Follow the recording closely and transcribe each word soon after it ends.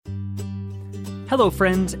Hello,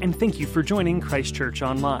 friends, and thank you for joining Christ Church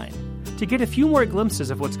Online. To get a few more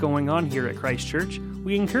glimpses of what's going on here at Christ Church,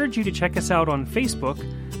 we encourage you to check us out on Facebook,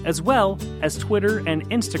 as well as Twitter and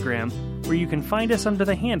Instagram, where you can find us under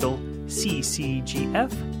the handle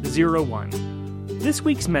CCGF01. This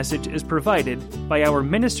week's message is provided by our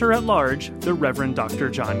minister at large, the Reverend Dr.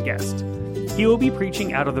 John Guest. He will be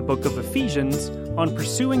preaching out of the book of Ephesians on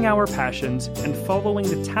pursuing our passions and following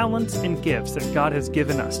the talents and gifts that God has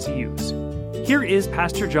given us to use. Here is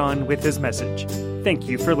Pastor John with his message. Thank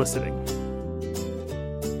you for listening.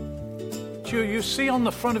 You see on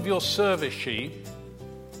the front of your service sheet,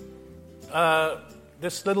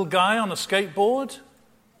 this little guy on a skateboard.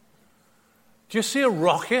 Do you see a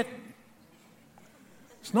rocket?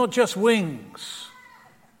 It's not just wings.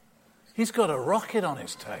 He's got a rocket on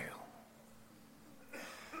his tail.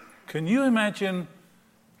 Can you imagine?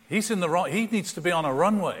 He needs to be on a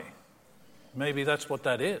runway. Maybe that's what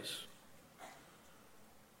that is.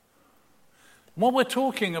 What we're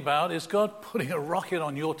talking about is God putting a rocket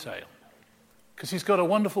on your tail because He's got a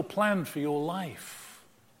wonderful plan for your life.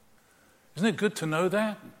 Isn't it good to know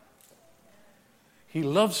that? He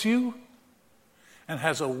loves you and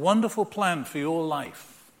has a wonderful plan for your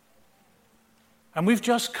life. And we've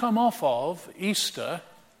just come off of Easter,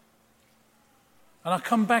 and I'll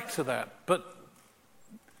come back to that. But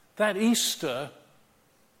that Easter,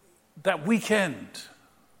 that weekend,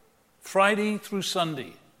 Friday through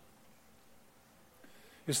Sunday,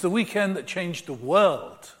 is the weekend that changed the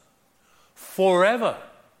world forever.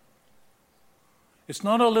 It's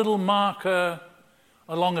not a little marker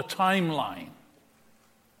along a timeline.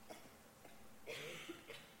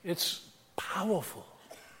 It's powerful.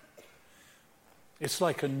 It's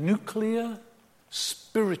like a nuclear,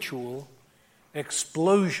 spiritual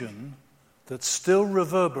explosion that still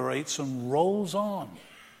reverberates and rolls on.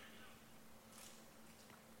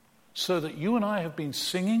 So that you and I have been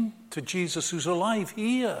singing to Jesus who's alive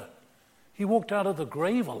here. He walked out of the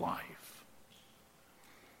grave alive.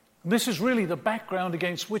 And this is really the background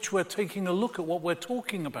against which we're taking a look at what we're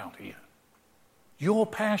talking about here. Your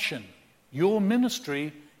passion, your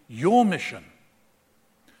ministry, your mission.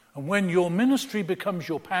 And when your ministry becomes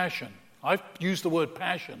your passion, I've used the word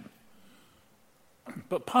passion,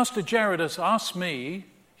 but Pastor Jared has asked me,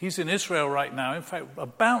 he's in Israel right now, in fact,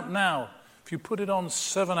 about now, if you put it on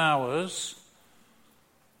 7 hours,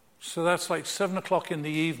 so that's like 7 o'clock in the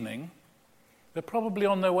evening, they're probably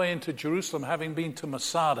on their way into Jerusalem, having been to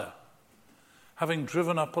Masada, having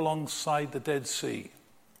driven up alongside the Dead Sea.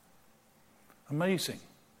 Amazing.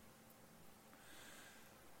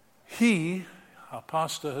 He, our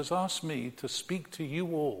pastor, has asked me to speak to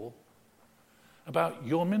you all about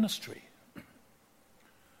your ministry.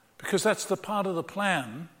 Because that's the part of the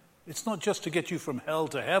plan. It's not just to get you from hell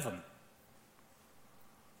to heaven.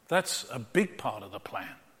 That's a big part of the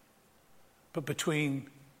plan. But between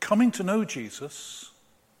coming to know Jesus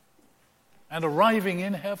and arriving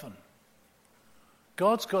in heaven,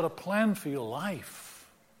 God's got a plan for your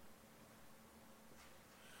life.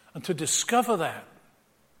 And to discover that,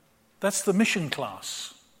 that's the mission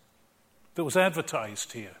class that was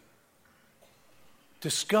advertised here.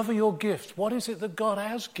 Discover your gift. What is it that God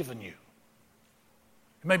has given you?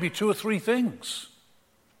 It may be 2 or 3 things.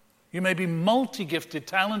 You may be multi-gifted,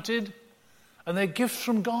 talented, and they're gifts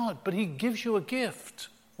from God, but He gives you a gift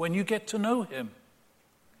when you get to know Him.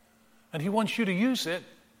 And He wants you to use it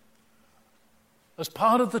as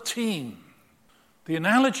part of the team. The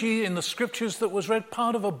analogy in the scriptures that was read,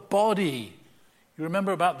 part of a body. You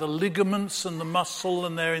remember about the ligaments and the muscle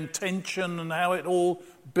and their intention and how it all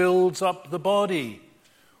builds up the body.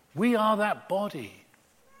 We are that body.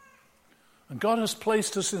 And God has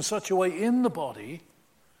placed us in such a way in the body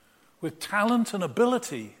with talent and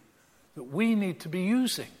ability that we need to be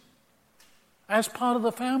using as part of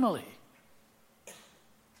the family.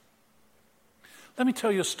 Let me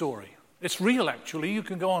tell you a story. It's real, actually. You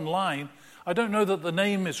can go online. I don't know that the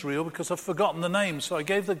name is real because I've forgotten the name, so I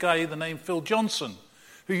gave the guy the name Phil Johnson,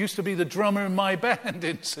 who used to be the drummer in my band,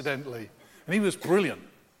 incidentally. And he was brilliant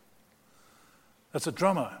as a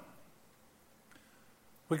drummer.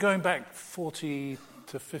 We're going back 40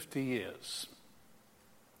 to 50 years.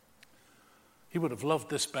 He would have loved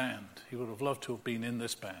this band. He would have loved to have been in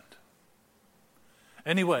this band.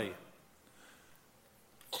 Anyway,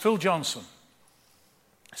 Phil Johnson,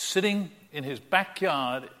 sitting in his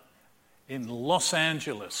backyard in Los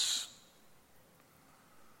Angeles.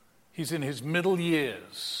 He's in his middle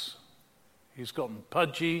years. He's gotten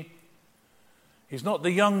pudgy. He's not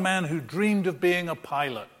the young man who dreamed of being a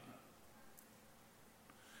pilot,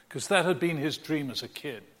 because that had been his dream as a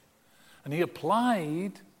kid. And he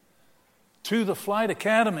applied to the flight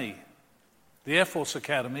academy the Air Force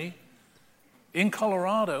Academy in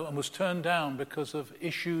Colorado and was turned down because of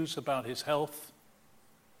issues about his health.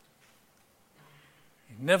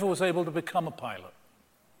 He never was able to become a pilot.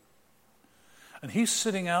 And he's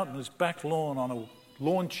sitting out in his back lawn on a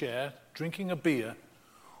lawn chair, drinking a beer,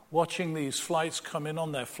 watching these flights come in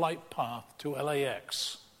on their flight path to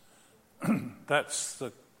LAX. That's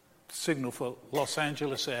the signal for Los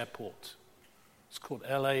Angeles Airport. It's called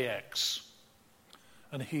LAX.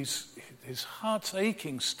 And his heart's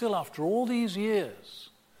aching still after all these years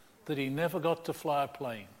that he never got to fly a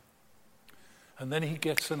plane. And then he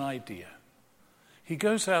gets an idea. He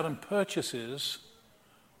goes out and purchases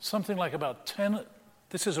something like about 10,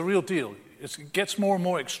 this is a real deal, it gets more and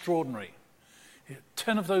more extraordinary.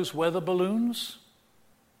 10 of those weather balloons,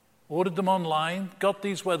 ordered them online, got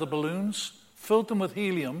these weather balloons, filled them with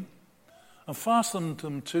helium, and fastened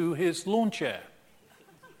them to his lawn chair,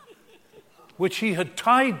 which he had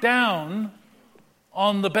tied down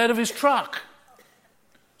on the bed of his truck.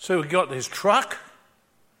 So he got his truck,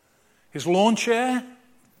 his lawn chair,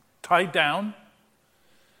 tied down,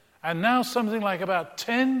 and now something like about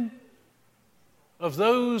 10 of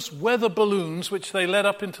those weather balloons, which they let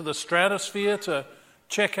up into the stratosphere to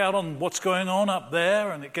check out on what's going on up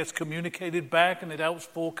there, and it gets communicated back, and it helps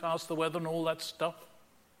forecast the weather and all that stuff.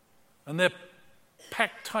 And they're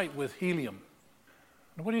packed tight with helium.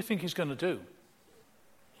 And what do you think he's going to do?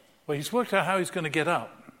 Well, he's worked out how he's going to get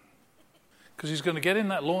up. Because he's going to get in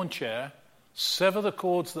that lawn chair, sever the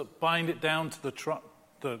cords that bind it down to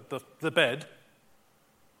the bed,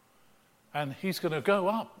 and he's going to go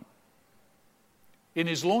up in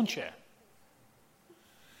his lawn chair.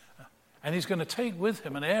 And he's going to take with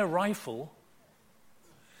him an air rifle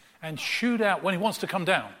and shoot out, when he wants to come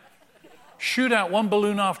down, shoot out one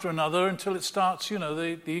balloon after another until it starts,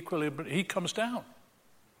 the equilibrium. He comes down.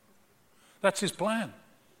 That's his plan.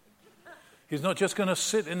 He's not just going to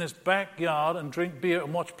sit in his backyard and drink beer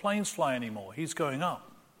and watch planes fly anymore. He's going up.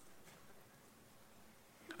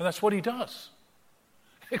 And that's what he does.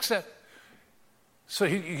 So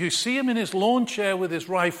you see him in his lawn chair with his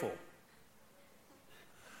rifle.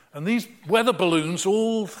 And these weather balloons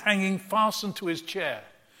all hanging fastened to his chair.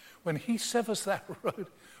 When he severs that road,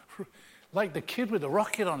 like the kid with the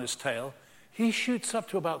rocket on his tail, he shoots up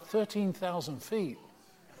to about 13,000 feet.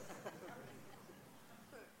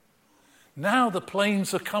 Now the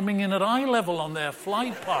planes are coming in at eye level on their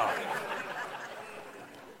flight path.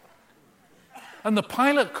 And the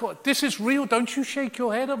pilot, this is real, don't you shake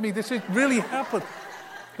your head at me, this is really happened.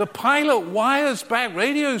 The pilot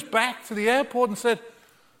radios back to the airport and said,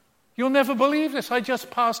 "You'll never believe this, I just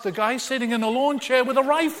passed a guy sitting in a lawn chair with a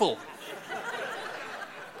rifle."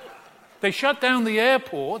 They shut down the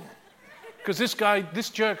airport because this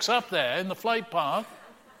jerk's up there in the flight path.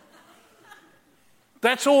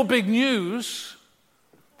 That's all big news.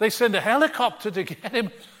 They send a helicopter to get him.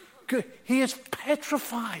 He is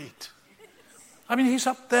petrified. I mean, he's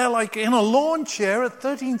up there like in a lawn chair at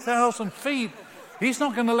 13,000 feet. He's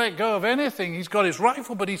not going to let go of anything. He's got his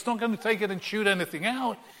rifle, but he's not going to take it and shoot anything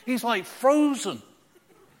out. He's like frozen.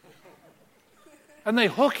 And they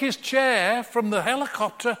hook his chair from the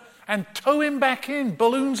helicopter and tow him back in,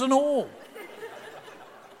 balloons and all.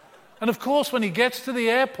 And of course, when he gets to the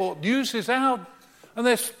airport, news is out, and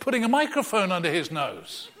they're putting a microphone under his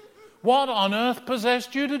nose. What on earth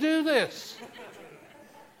possessed you to do this?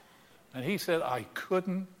 And he said, "I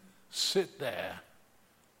couldn't sit there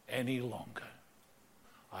any longer.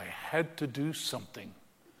 I had to do something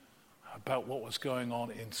about what was going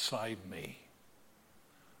on inside me."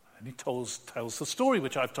 And he tells the story,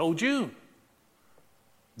 which I've told you.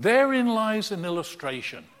 Therein lies an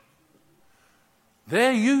illustration.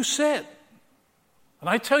 There you sit. And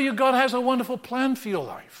I tell you, God has a wonderful plan for your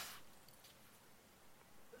life.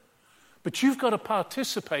 But you've got to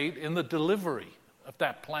participate in the delivery of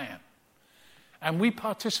that plan. And we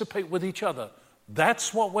participate with each other.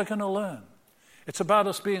 That's what we're going to learn. It's about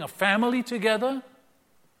us being a family together,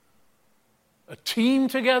 a team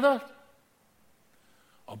together,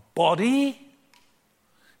 a body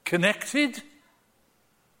connected,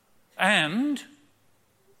 and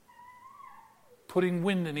putting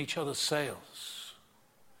wind in each other's sails,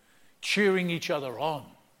 cheering each other on.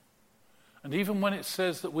 And even when it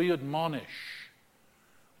says that we admonish,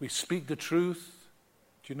 we speak the truth.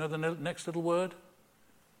 Do you know the next little word?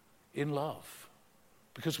 In love.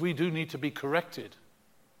 Because we do need to be corrected,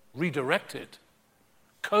 redirected,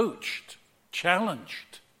 coached,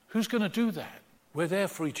 challenged. Who's going to do that? We're there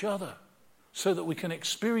for each other so that we can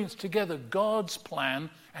experience together God's plan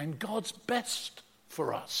and God's best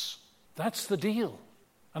for us. That's the deal.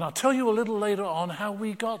 And I'll tell you a little later on how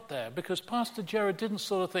we got there, because Pastor Jared didn't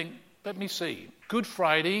sort of think, Let me see. Good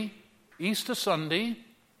Friday, Easter Sunday,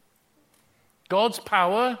 God's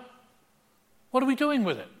power. What are we doing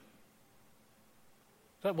with it?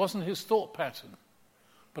 That wasn't his thought pattern.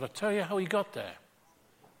 But I'll tell you how he got there.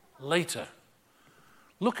 Later.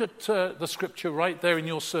 Look at the scripture right there in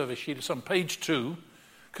your service sheet. It's on page 2.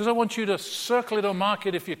 Because I want you to circle it or mark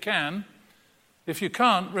it if you can. If you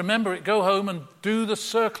can't, remember it. Go home and do the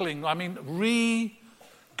circling. I mean,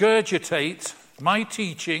 regurgitate my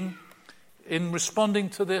teaching in responding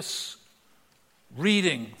to this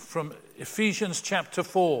reading from Ephesians chapter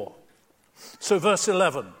 4. So verse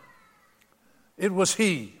 11. It was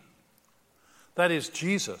he, that is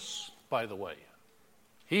Jesus, by the way.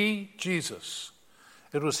 He, Jesus.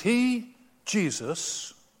 It was he,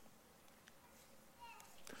 Jesus,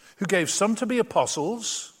 who gave some to be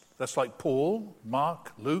apostles, that's like Paul,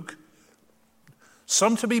 Mark, Luke,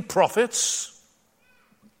 some to be prophets,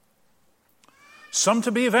 some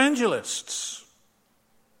to be evangelists,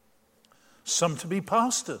 some to be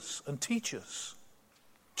pastors and teachers.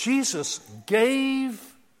 Jesus gave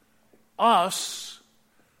us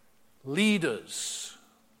leaders,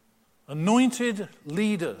 anointed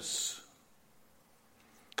leaders.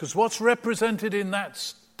 Because what's represented in that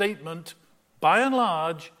statement, by and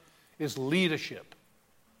large, is leadership.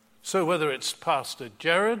 So whether it's Pastor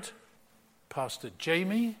Jared, Pastor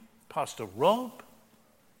Jamie, Pastor Rob,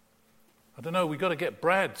 I don't know, we've got to get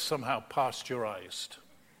Brad somehow pasteurized.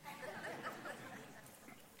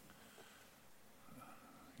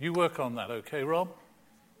 You work on that, okay, Rob?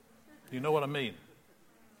 You know what I mean?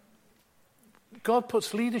 God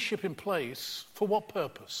puts leadership in place for what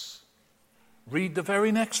purpose? Read the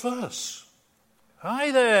very next verse.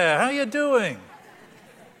 Hi there, how you doing?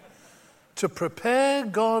 To prepare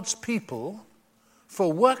God's people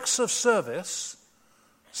for works of service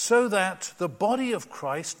so that the body of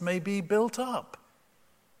Christ may be built up.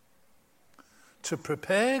 To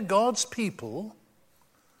prepare God's people,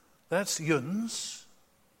 that's yins,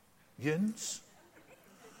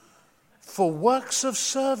 for works of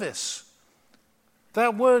service.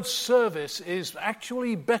 That word service is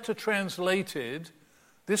actually better translated.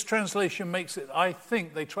 This translation makes it, I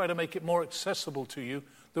think, they try to make it more accessible to you.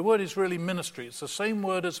 The word is really ministry. It's the same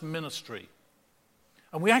word as ministry.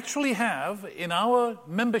 And we actually have in our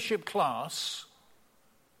membership class,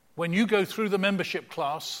 when you go through the membership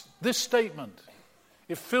class, this statement.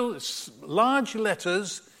 It fills large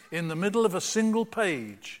letters in the middle of a single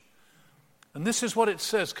page. And this is what it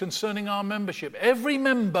says concerning our membership. Every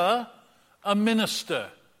member, a minister.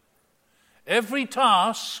 Every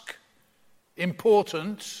task,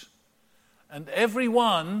 important. And every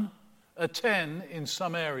one, a 10 in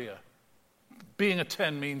some area. Being a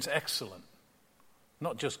 10 means excellent.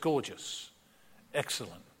 Not just gorgeous.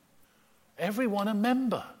 Excellent. Everyone a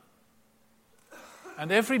member.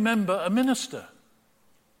 And every member a minister.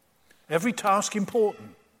 Every task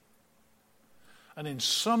important. And in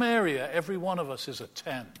some area, every one of us is a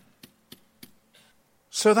 10.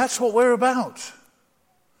 So that's what we're about.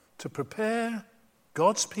 To prepare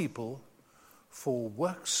God's people for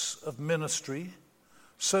works of ministry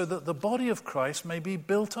so that the body of Christ may be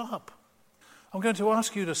built up. I'm going to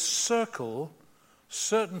ask you to circle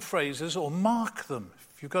certain phrases or mark them.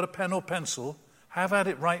 If you've got a pen or pencil, have at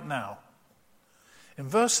it right now. In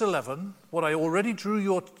verse 11, what I already drew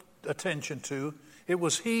your attention to, it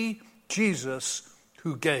was he, Jesus,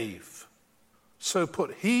 who gave. So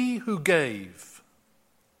put he who gave.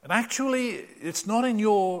 And actually, it's not in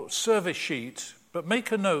your service sheet, but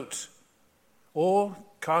make a note or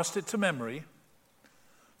cast it to memory.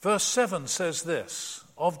 Verse 7 says this,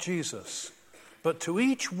 of Jesus, but to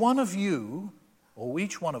each one of you, or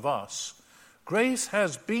each one of us, grace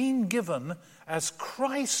has been given as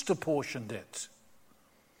Christ apportioned it.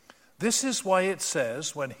 This is why it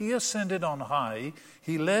says, when he ascended on high,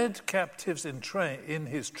 he led captives in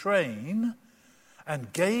his train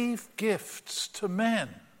and gave gifts to men.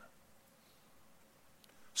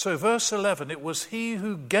 So verse 11, it was he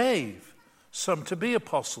who gave some to be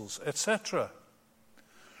apostles, etc.,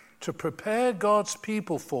 to prepare God's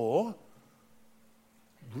people for,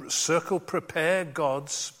 circle prepare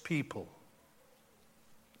God's people,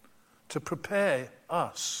 to prepare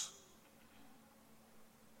us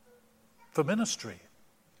for ministry.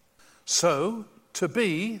 So, to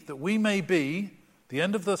be, that we may be, the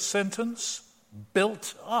end of the sentence,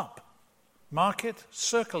 built up. Mark it,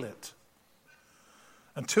 circle it.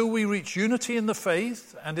 Until we reach unity in the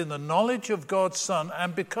faith and in the knowledge of God's Son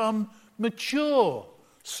and become mature.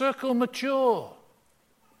 Circle mature.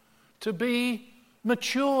 To be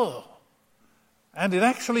mature. And it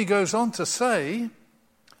actually goes on to say,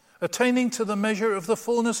 attaining to the measure of the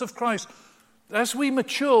fullness of Christ. As we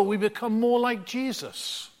mature, we become more like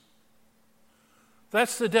Jesus.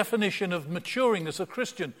 That's the definition of maturing as a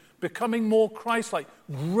Christian, becoming more Christ-like,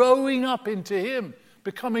 growing up into him,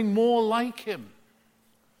 becoming more like him.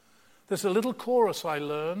 There's a little chorus I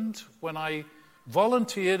learned when I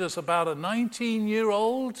volunteered as about a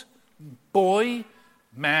 19-year-old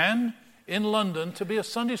man in London to be a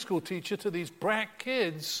Sunday school teacher to these brat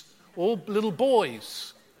kids, all little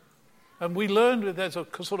boys. And we learned that there's a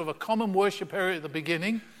sort of a common worship area at the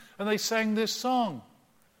beginning, and they sang this song.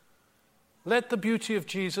 Let the beauty of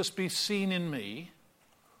Jesus be seen in me,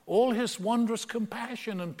 all his wondrous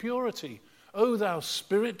compassion and purity. O thou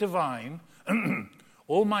Spirit divine,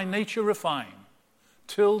 all my nature refine,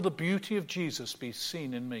 till the beauty of Jesus be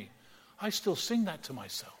seen in me. I still sing that to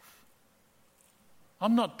myself.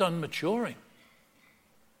 I'm not done maturing.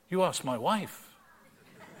 You ask my wife.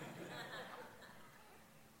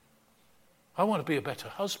 I want to be a better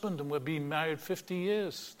husband, and we're being married 50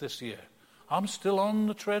 years this year. I'm still on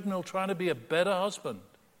the treadmill trying to be a better husband,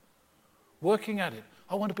 working at it.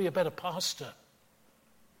 I want to be a better pastor.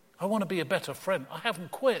 I want to be a better friend. I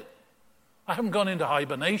haven't quit. I haven't gone into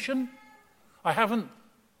hibernation. I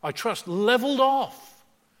trust, leveled off.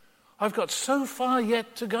 I've got so far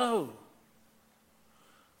yet to go.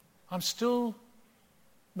 I'm still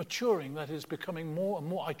maturing, that is, becoming more and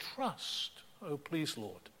more. I trust, oh please,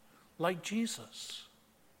 Lord, like Jesus.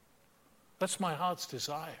 That's my heart's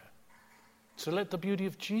desire. So let the beauty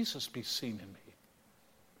of Jesus be seen in me.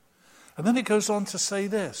 And then it goes on to say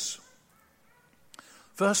this.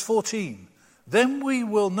 Verse 14. Then we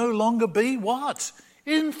will no longer be what?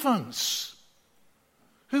 Infants.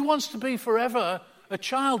 Who wants to be forever a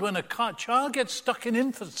child? When a child gets stuck in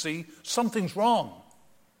infancy, something's wrong.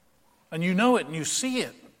 And you know it and you see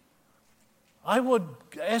it. I would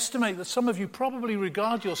estimate that some of you probably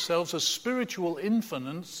regard yourselves as spiritual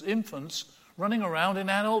infants running around in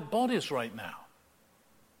adult bodies right now.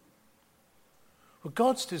 Well,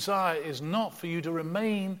 God's desire is not for you to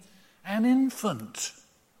remain an infant,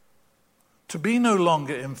 to be no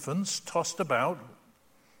longer infants, tossed about,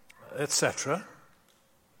 etc.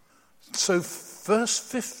 So verse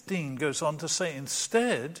 15 goes on to say,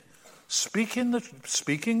 instead, speaking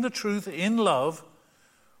the truth in love,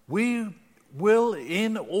 we will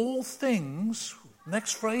in all things,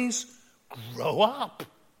 next phrase, grow up.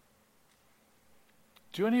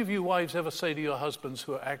 Do any of you wives ever say to your husbands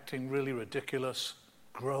who are acting really ridiculous,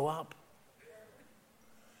 grow up?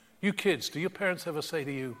 You kids, do your parents ever say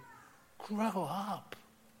to you, grow up?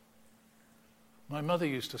 My mother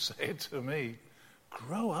used to say it to me,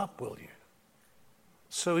 grow up, will you?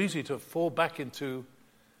 So easy to fall back into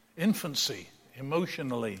infancy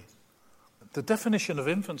emotionally. The definition of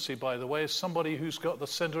infancy, by the way, is somebody who's got the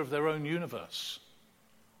center of their own universe.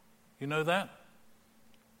 You know that?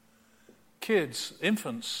 Kids,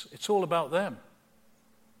 infants, it's all about them.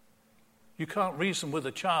 You can't reason with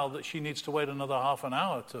a child that she needs to wait another half an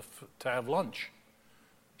hour to have lunch.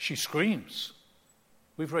 She screams.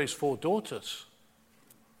 We've raised 4 daughters.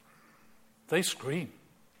 They scream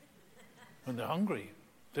when they're hungry.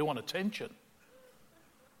 They want attention.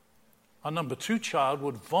 Our number 2 child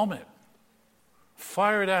would vomit,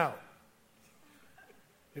 fire it out.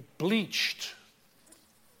 It bleached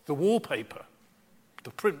the wallpaper. The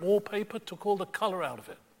print wallpaper took all the color out of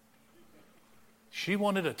it. She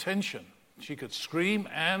wanted attention. She could scream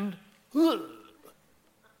and...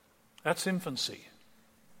 That's infancy.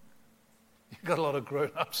 You've got a lot of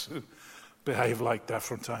grown-ups who behave like that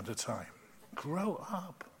from time to time. Grow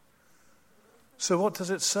up. So what does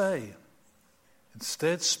it say?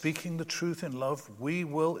 Instead, speaking the truth in love, we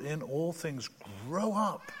will in all things grow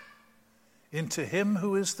up into him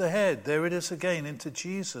who is the head. There it is again, into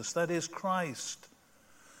Jesus, that is Christ.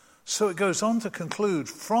 So it goes on to conclude,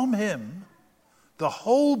 from him, the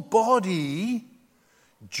whole body,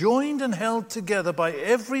 joined and held together by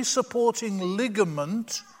every supporting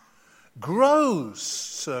ligament, grows,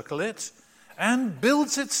 circle it, and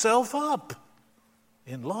builds itself up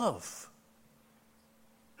in love.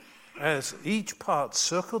 As each part,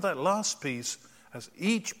 circle that last piece, as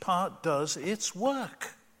each part does its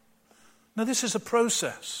work. Now this is a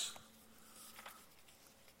process.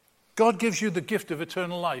 God gives you the gift of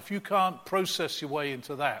eternal life. You can't process your way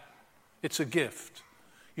into that. It's a gift.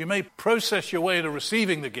 You may process your way into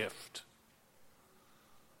receiving the gift.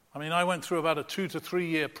 I mean, I went through about a 2 to 3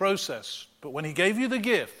 year process, but when he gave you the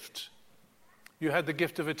gift, you had the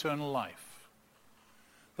gift of eternal life.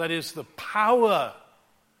 That is the power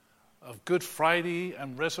of Good Friday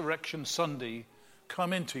and Resurrection Sunday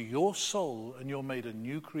come into your soul and you're made a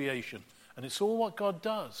new creation. And it's all what God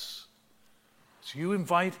does. So you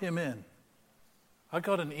invite him in. I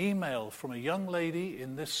got an email from a young lady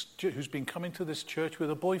who's been coming to this church with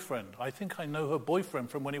a boyfriend. I think I know her boyfriend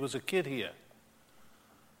from when he was a kid here.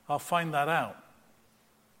 I'll find that out.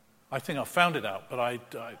 I think I found it out, but I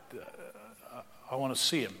want to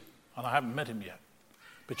see him, and I haven't met him yet.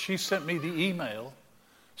 But she sent me the email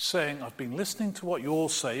saying, I've been listening to what you all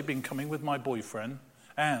say, been coming with my boyfriend,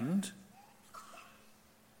 and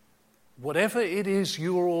whatever it is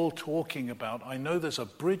you're all talking about, I know there's a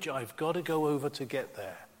bridge I've got to go over to get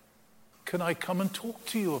there. Can I come and talk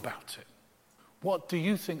to you about it? What do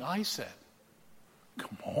you think I said?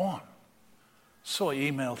 Come on. So I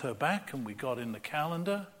emailed her back, and we got in the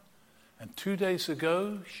calendar. And 2 days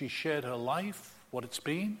ago, she shared her life, what it's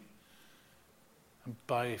been. And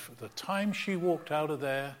by the time she walked out of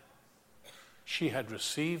there, she had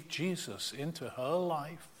received Jesus into her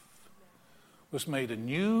life, was made a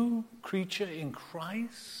new creature in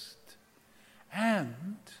Christ.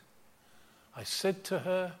 And I said to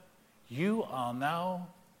her, you are now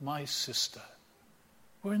my sister.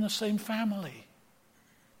 We're in the same family.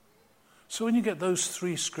 So when you get those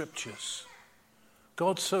three scriptures,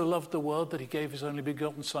 God so loved the world that he gave his only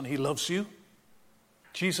begotten Son. He loves you.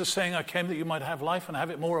 Jesus saying, I came that you might have life and have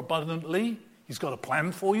it more abundantly. He's got a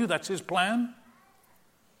plan for you. That's his plan.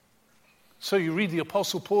 So you read the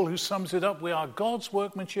Apostle Paul who sums it up. We are God's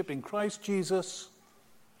workmanship in Christ Jesus.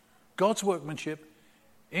 God's workmanship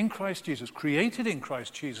in Christ Jesus, created in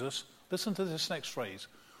Christ Jesus. Listen to this next phrase.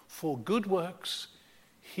 For good works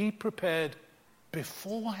he prepared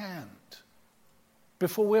beforehand.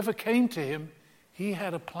 Before we ever came to him, he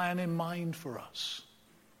had a plan in mind for us,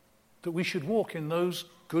 that we should walk in those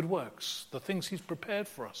good works, the things he's prepared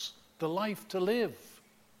for us, the life to live.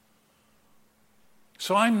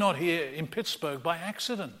 So I'm not here in Pittsburgh by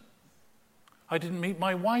accident. I didn't meet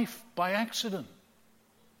my wife by accident.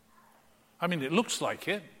 I mean, it looks like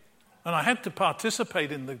it. And I had to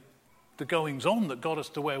participate in the goings-on that got us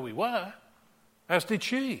to where we were, as did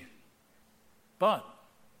she. But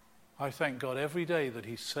I thank God every day that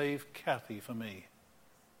he saved Kathy for me.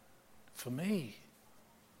 For me.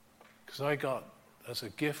 Because I got, as a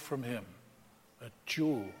gift from him, a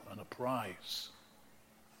jewel and a prize.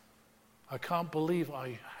 I can't believe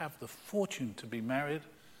I have the fortune to be married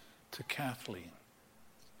to Kathleen.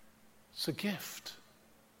 It's a gift.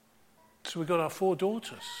 So we got our 4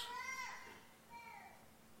 daughters.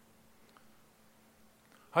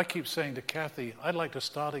 I keep saying to Kathy, I'd like to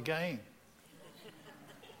start again.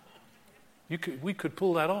 We could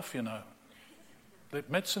pull that off, you know. That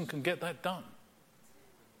medicine can get that done.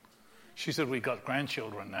 She said, we got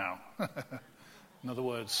grandchildren now. In other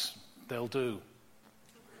words, they'll do.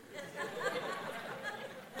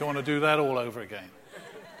 Don't want to do that all over again.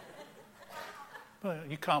 But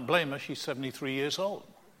you can't blame her. She's 73 years old.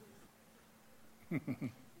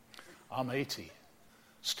 I'm 80.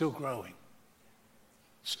 Still growing.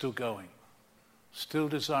 Still going. Still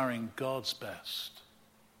desiring God's best.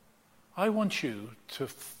 I want you to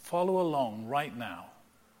follow along right now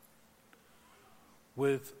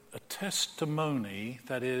with a testimony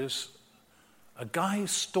that is a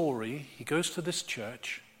guy's story. He goes to this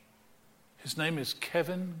church. His name is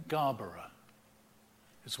Kevin Garborough.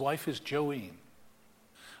 His wife is Joanne.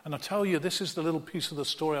 And I'll tell you, this is the little piece of the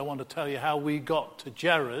story I want to tell you how we got to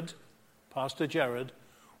Jared, Pastor Jared,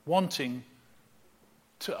 wanting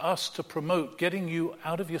to us to promote getting you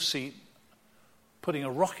out of your seat, putting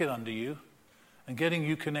a rocket under you, and getting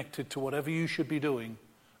you connected to whatever you should be doing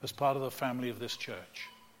as part of the family of this church.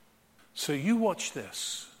 So you watch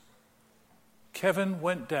this. Kevin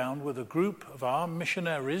went down with a group of our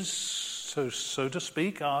missionaries, so to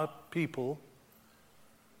speak, our people,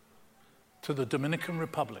 to the Dominican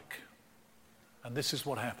Republic. And this is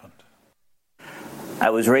what happened. I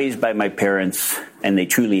was raised by my parents, and they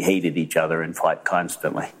truly hated each other and fought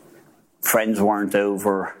constantly. Friends weren't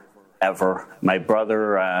over, ever. My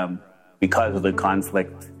brother, because of the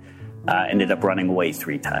conflict, ended up running away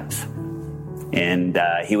 3 times. And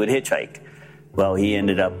he would hitchhike. Well, he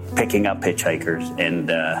ended up picking up hitchhikers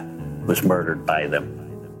and was murdered by them.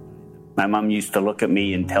 My mom used to look at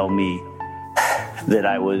me and tell me that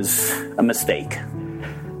I was a mistake.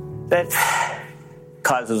 That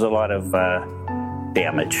causes a lot of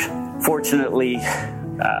damage. Fortunately,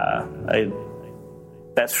 a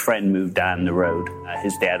best friend moved down the road.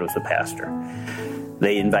 His dad was a pastor.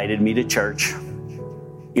 They invited me to church.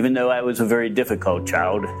 Even though I was a very difficult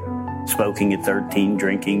child, smoking at 13,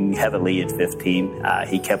 drinking heavily at 15,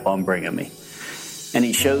 he kept on bringing me. And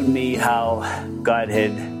he showed me how God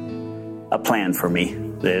had a plan for me,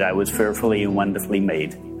 that I was fearfully and wonderfully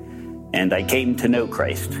made. And I came to know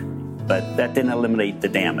Christ, but that didn't eliminate the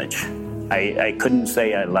damage. I couldn't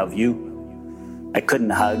say I love you, I couldn't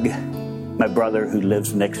hug my brother who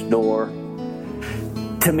lives next door.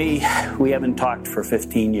 To me, we haven't talked for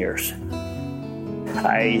 15 years.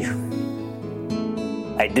 I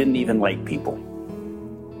didn't even like people.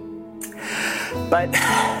 But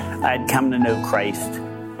I'd come to know Christ,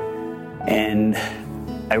 and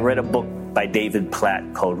I read a book by David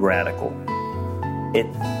Platt called Radical. It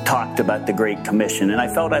talked about the Great Commission, and I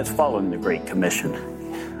felt I was following the Great Commission.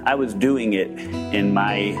 I was doing it in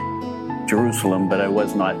my Jerusalem, but I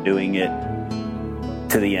was not doing it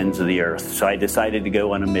to the ends of the earth. So I decided to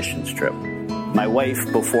go on a missions trip. My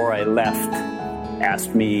wife, before I left,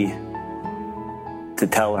 asked me to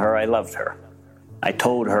tell her I loved her. I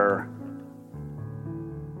told her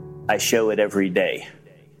I show it every day,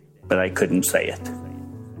 but I couldn't say it.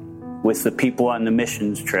 With the people on the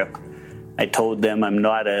missions trip, I told them I'm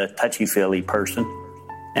not a touchy-feely person,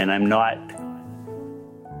 and I'm not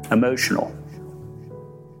emotional.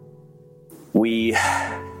 We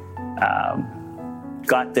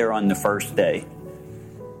got there on the first day,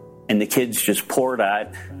 and the kids just poured out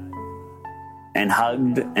and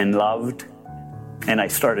hugged and loved, and I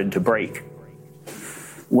started to break.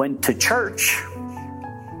 Went to church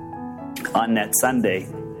on that Sunday.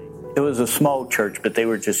 It was a small church, but they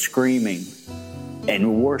were just screaming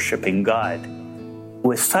and worshiping God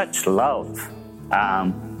with such love.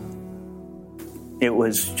 It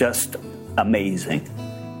was just amazing.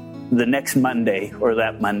 The next Monday, or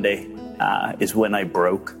that Monday, is when I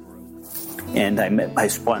broke, and I met my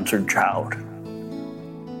sponsored child.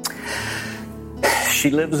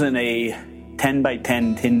 She lives in a 10 by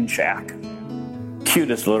 10 tin shack.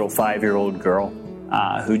 Cutest little 5-year-old girl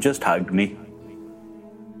who just hugged me.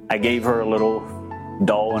 I gave her a little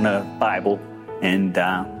doll and a Bible, and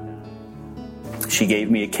she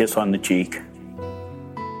gave me a kiss on the cheek.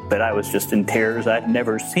 But I was just in tears. I'd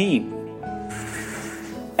never seen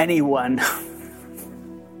anyone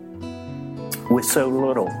with so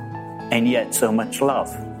little and yet so much love.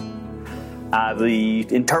 The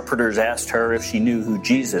interpreters asked her if she knew who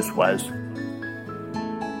Jesus was.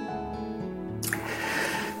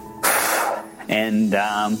 And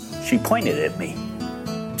she pointed at me.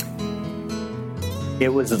 It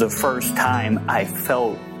was the first time I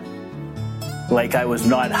felt like I was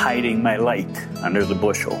not hiding my light under the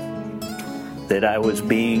bushel, that I was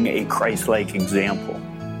being a Christ-like example.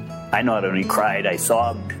 I not only cried, I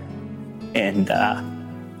sobbed. And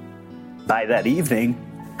by that evening,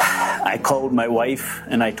 I called my wife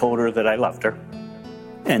and I told her that I loved her.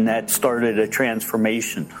 And that started a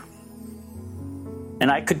transformation. And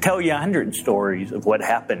I could tell you 100 stories of what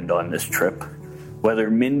happened on this trip. Whether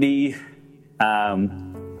Mindy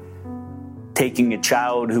taking a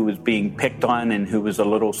child who was being picked on and who was a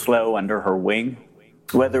little slow under her wing.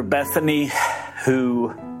 Whether Bethany,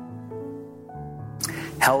 who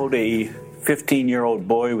held a 15-year-old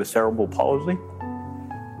boy with cerebral palsy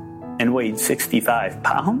and weighed 65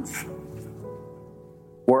 pounds.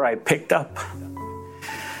 Where I picked up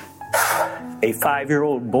a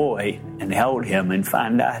 5-year-old boy and held him and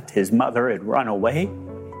found out his mother had run away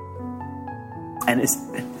and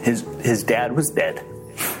his dad was dead.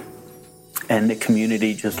 And the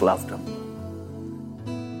community just loved him.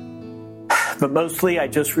 But mostly I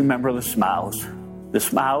just remember the smiles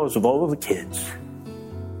of all of the kids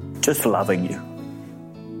just loving you.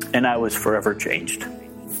 And I was forever changed.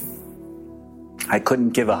 I couldn't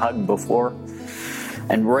give a hug before.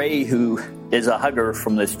 And Ray, who is a hugger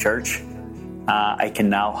from this church, I can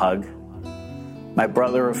now hug. My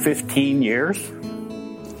brother of 15 years,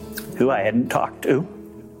 who I hadn't talked to.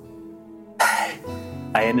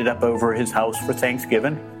 I ended up over his house for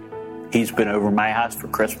Thanksgiving. He's been over my house for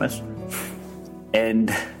Christmas.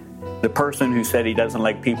 And the person who said he doesn't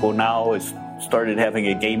like people now has started having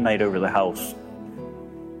a game night over the house.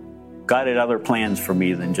 God had other plans for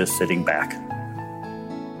me than just sitting back.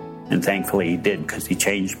 And thankfully he did, because he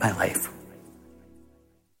changed my life.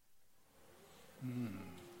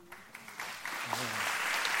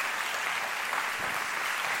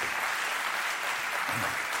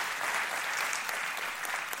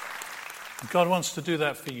 God wants to do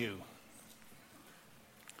that for you.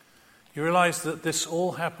 You realize that this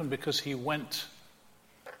all happened because he went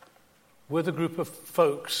with a group of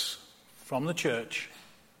folks from the church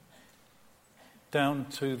down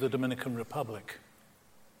to the Dominican Republic.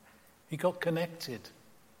 He got connected.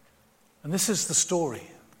 And this is the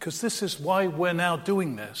story, because this is why we're now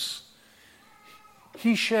doing this.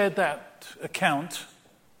 He shared that account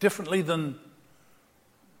differently than,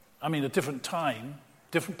 a different time,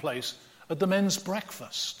 different place, at the men's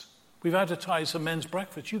breakfast. We've advertised a men's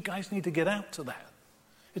breakfast. You guys need to get out to that.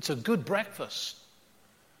 It's a good breakfast.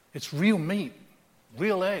 It's real meat,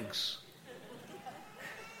 real eggs.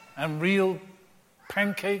 and real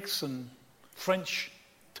pancakes and French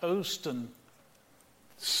toast and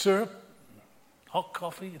syrup, hot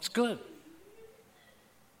coffee. It's good.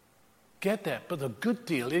 Get that. But the good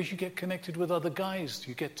deal is you get connected with other guys.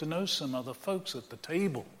 You get to know some other folks at the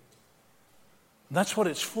table. And that's what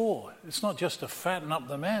it's for. It's not just to fatten up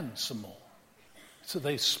the men some more. It's that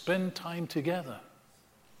they spend time together.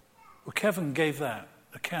 Well, Kevin gave that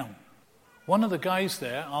account. One of the guys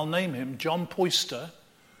there, I'll name him, John Poyster,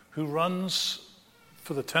 who runs,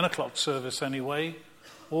 for the 10 o'clock service anyway,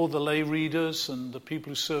 all the lay readers and the people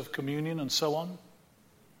who serve communion and so on.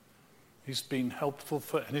 He's been helpful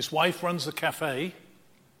and his wife runs the cafe.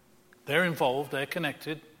 They're involved, they're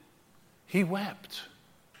connected. He wept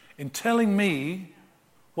in telling me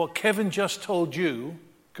what Kevin just told you,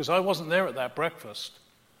 because I wasn't there at that breakfast.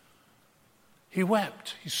 He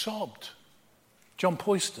wept, he sobbed. John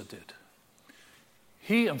Poyster did.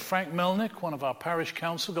 He and Frank Melnick, one of our parish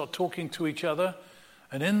council, got talking to each other,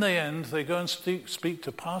 and in the end they go and speak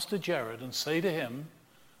to Pastor Jared and say to him,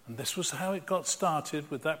 and this was how it got started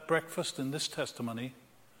with that breakfast and this testimony,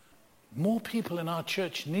 more people in our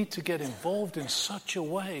church need to get involved in such a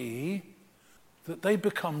way that they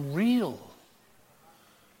become real,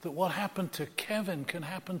 that what happened to Kevin can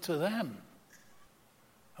happen to them.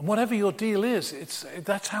 And whatever your deal is,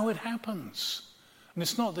 that's how it happens. And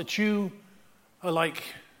it's not that you are like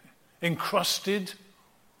encrusted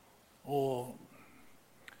or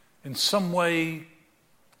in some way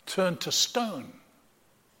turned to stone.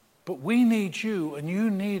 But we need you and you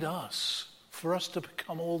need us for us to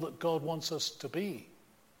become all that God wants us to be.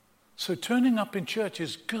 So turning up in church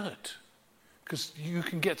is good because you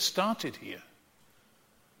can get started here.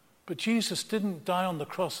 But Jesus didn't die on the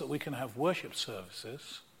cross that we can have worship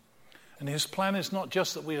services. And his plan is not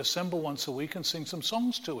just that we assemble once a week and sing some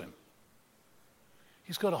songs to him.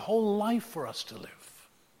 He's got a whole life for us to live.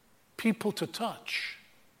 People to touch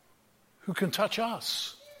who can touch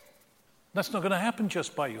us. That's not going to happen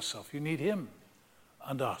just by yourself. You need him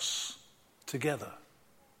and us together.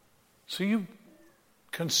 So you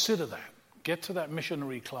consider that. Get to that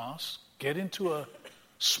missionary class. Get into a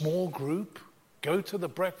small group. Go to the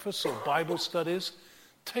breakfast or Bible studies.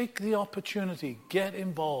 Take the opportunity. Get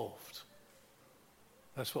involved.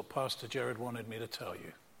 That's what Pastor Jared wanted me to tell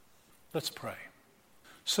you. Let's pray.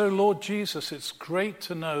 So, Lord Jesus, it's great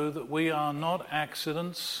to know that we are not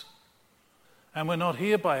accidents and we're not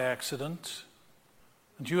here by accident,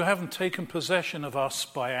 and you haven't taken possession of us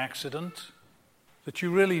by accident, that you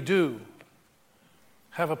really do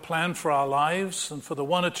have a plan for our lives and for the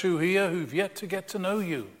one or two here who've yet to get to know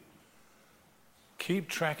you. Keep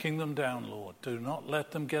tracking them down, Lord. Do not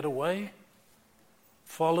let them get away.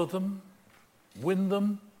 Follow them, win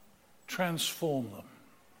them, transform them.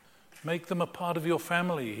 Make them a part of your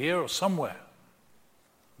family here or somewhere.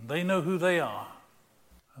 They know who they are,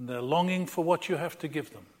 and they're longing for what you have to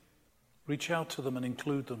give them. Reach out to them and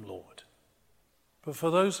include them, Lord. But for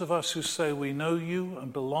those of us who say we know you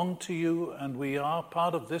and belong to you and we are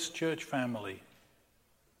part of this church family,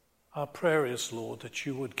 our prayer is, Lord, that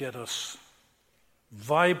you would get us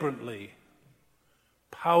vibrantly,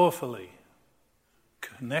 powerfully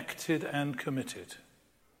connected and committed.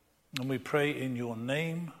 And we pray in your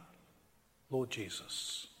name, Lord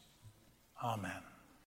Jesus. Amen.